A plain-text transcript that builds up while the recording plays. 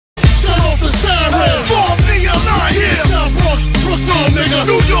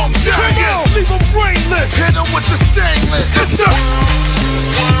New York Giants, leave them brainless. Hit them with the stainless. It's the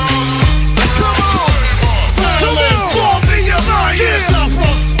Silence for the Alliance.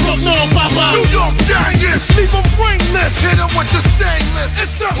 New York Giants, leave them brainless. Hit them with the stainless.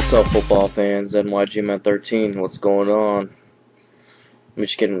 It's the What's up, football fans? NYGman13, what's going on? I'm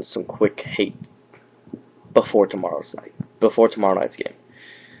just getting some quick hate before tomorrow night's game.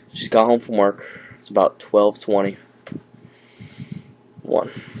 Just got home from work. It's about 12:20.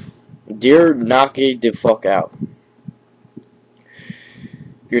 Dear knockedafukout,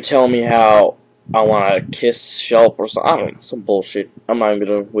 you're telling me how I want to kiss Shelp or something. I don't know, some bullshit. I'm not even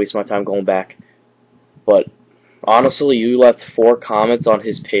going to waste my time going back. But honestly, you left 4 comments on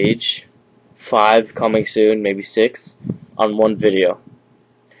his page, 5 coming soon, maybe 6, on one video.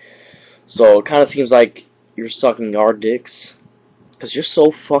 So it kind of seems like you're sucking our dicks, because you're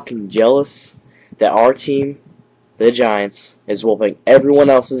so fucking jealous that our team, the Giants, is whooping everyone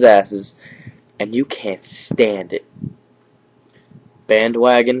else's asses, and you can't stand it.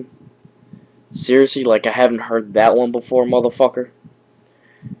 Bandwagon? Seriously, like I haven't heard that one before, motherfucker.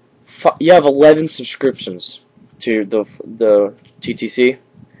 You have 11 subscriptions to the TTC.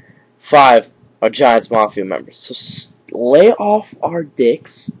 5 are Giants Mafia members. So lay off our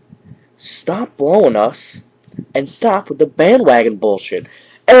dicks, stop blowing us, and stop with the bandwagon bullshit.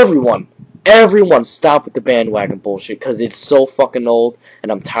 Everyone stop with the bandwagon bullshit, because it's so fucking old,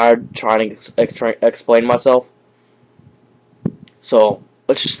 and I'm tired trying to explain myself. So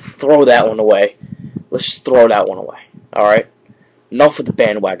let's just throw that one away. Alright? Enough with the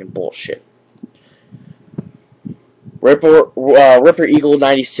bandwagon bullshit. Ripper Eagle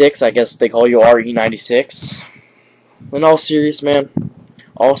 96, I guess they call you RE96. In all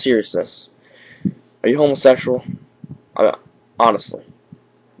seriousness, are you homosexual? Honestly.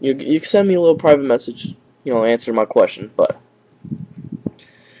 You can send me a little private message, answer my question, but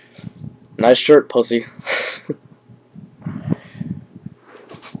nice shirt, pussy.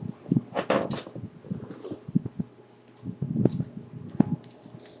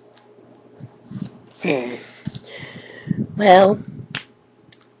 Well,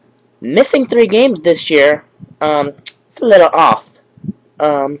 missing 3 games this year, it's a little off.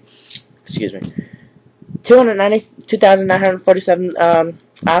 Excuse me. 2,947,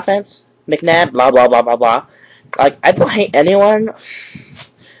 offense, McNabb, blah, blah, blah, blah, blah. Like, I don't hate anyone,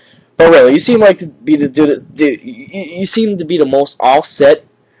 but really, you seem like to be the dude, you seem to be the most offset,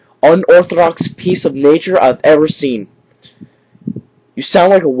 unorthodox piece of nature I've ever seen. You sound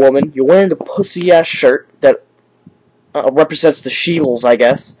like a woman, you're wearing the pussy-ass shirt that represents the SHEagles, I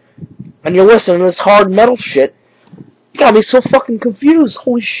guess, and you're listening to this hard metal shit. You got me so fucking confused,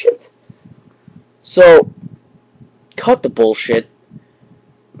 holy shit. So, cut the bullshit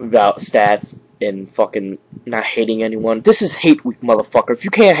about stats and fucking not hating anyone. This is hate week, motherfucker. If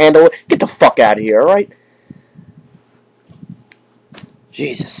you can't handle it, get the fuck out of here, alright?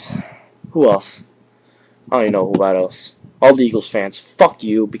 Jesus. Who else? I don't even know who else. All the Eagles fans, fuck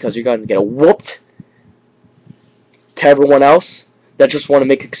you, because you're gonna get whooped. To everyone else that just want to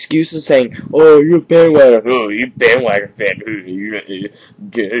make excuses saying, oh, you're a bandwagon, oh, you're a bandwagon fan,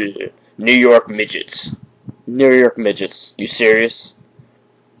 New York midgets. New York midgets. You serious?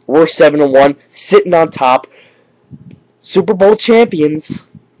 We're 7-1, sitting on top, Super Bowl champions.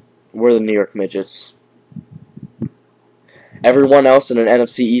 We're the New York midgets. Everyone else in an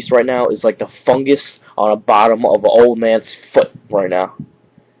NFC East right now is like the fungus on the bottom of an old man's foot right now.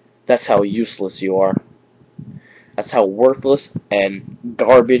 That's how useless you are. That's how worthless and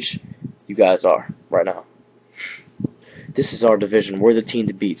garbage you guys are right now. This is our division. We're the team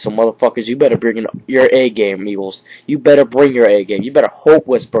to beat. So, motherfuckers, you better bring in your A game, Eagles. You better bring your A game. You better hope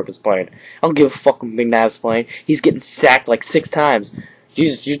Westbrook is playing. I don't give a fuck when McNabb's playing. He's getting sacked like 6 times.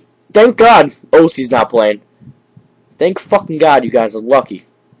 Jesus, thank God OC's not playing. Thank fucking God you guys are lucky.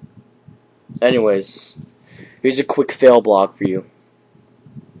 Anyways, here's a quick fail blog for you.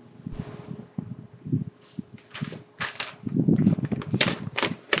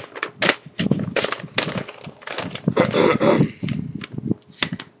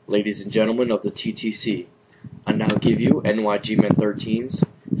 Ladies and gentlemen of the TTC, I now give you NYGman13's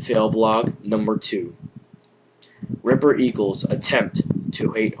fail blog number 2. Ripper Eagles attempt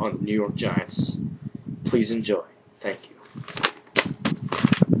to hate on the New York Giants. Please enjoy. Thank you.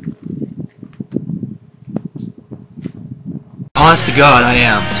 Honest to God, I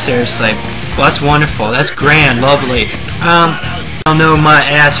am. Seriously. Well, that's wonderful. That's grand, lovely. I don't know my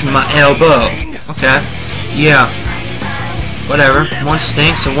ass from my elbow. Okay. Yeah. Whatever. One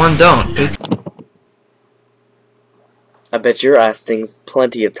stinks and one don't. I bet your ass stings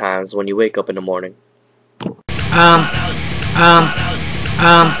plenty of times when you wake up in the morning.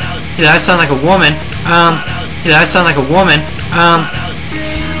 Did I sound like a woman? Did I sound like a woman?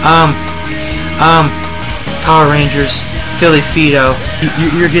 Power Rangers, Philly Fido.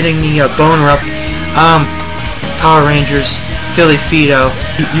 You're getting me a boner up. Power Rangers, Philly Fido.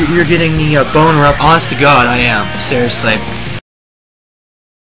 You're getting me a boner up. Honest to God, I am. Seriously.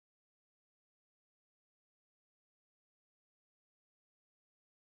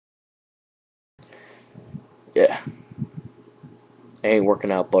 Yeah. Ain't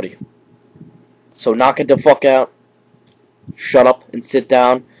working out, buddy. So knock it the fuck out. Shut up and sit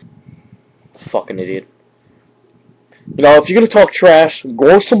down. Fucking idiot. You know, if you're gonna talk trash,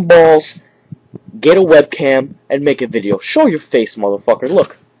 grow some balls, get a webcam, and make a video. Show your face, motherfucker.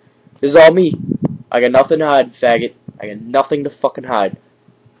 Look. This is all me. I got nothing to hide, faggot. I got nothing to fucking hide.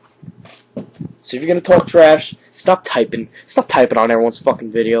 So if you're gonna talk trash, stop typing. Stop typing on everyone's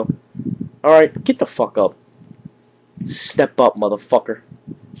fucking video. Alright, get the fuck up. Step up, motherfucker.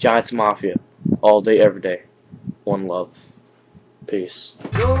 Giants Mafia. All day, every day. One love. Peace.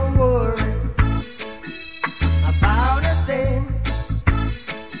 Don't worry.